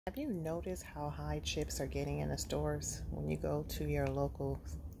Have you noticed how high chips are getting in the stores? When you go to your local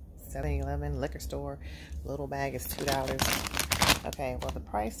 7-Eleven liquor store, little bag is $2. Okay, well the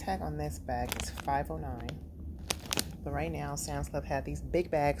price tag on this bag is $5.09. But right now, Sam's Club had these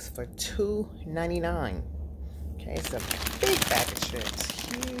big bags for $2.99. Okay, it's a big bag of chips.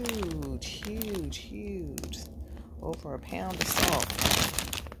 Huge, huge, huge. Over a pound of salt.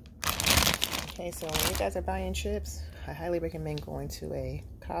 Okay, so when you guys are buying chips, I highly recommend going to a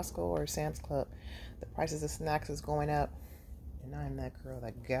Costco or Sam's Club. The prices of snacks is going up, and I'm that girl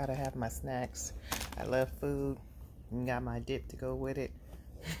that gotta have my snacks. I love food, and got my dip to go with it.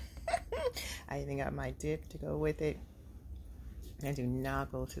 I even got my dip to go with it. I do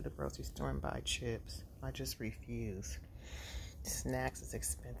not go to the grocery store and buy chips. I just refuse. Snacks is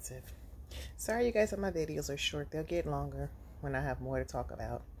expensive. Sorry you guys, that my videos are short. They'll get longer when I have more to talk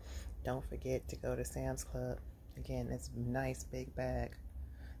about. Don't forget to go to Sam's Club. Again, it's a nice big bag.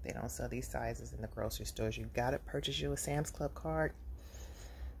 They don't sell these sizes in the grocery stores. You gotta purchase you a Sam's Club card.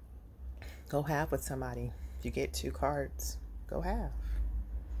 Go half with somebody. If you get 2 cards, go half.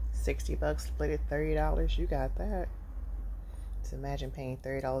 $60, split it, $30. You got that. So imagine paying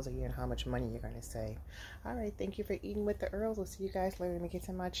 $30 a year and how much money you're going to save. All right, thank you for eating with the Earls. We'll see you guys later. Let me get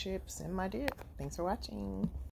to my chips and my dip. Thanks for watching.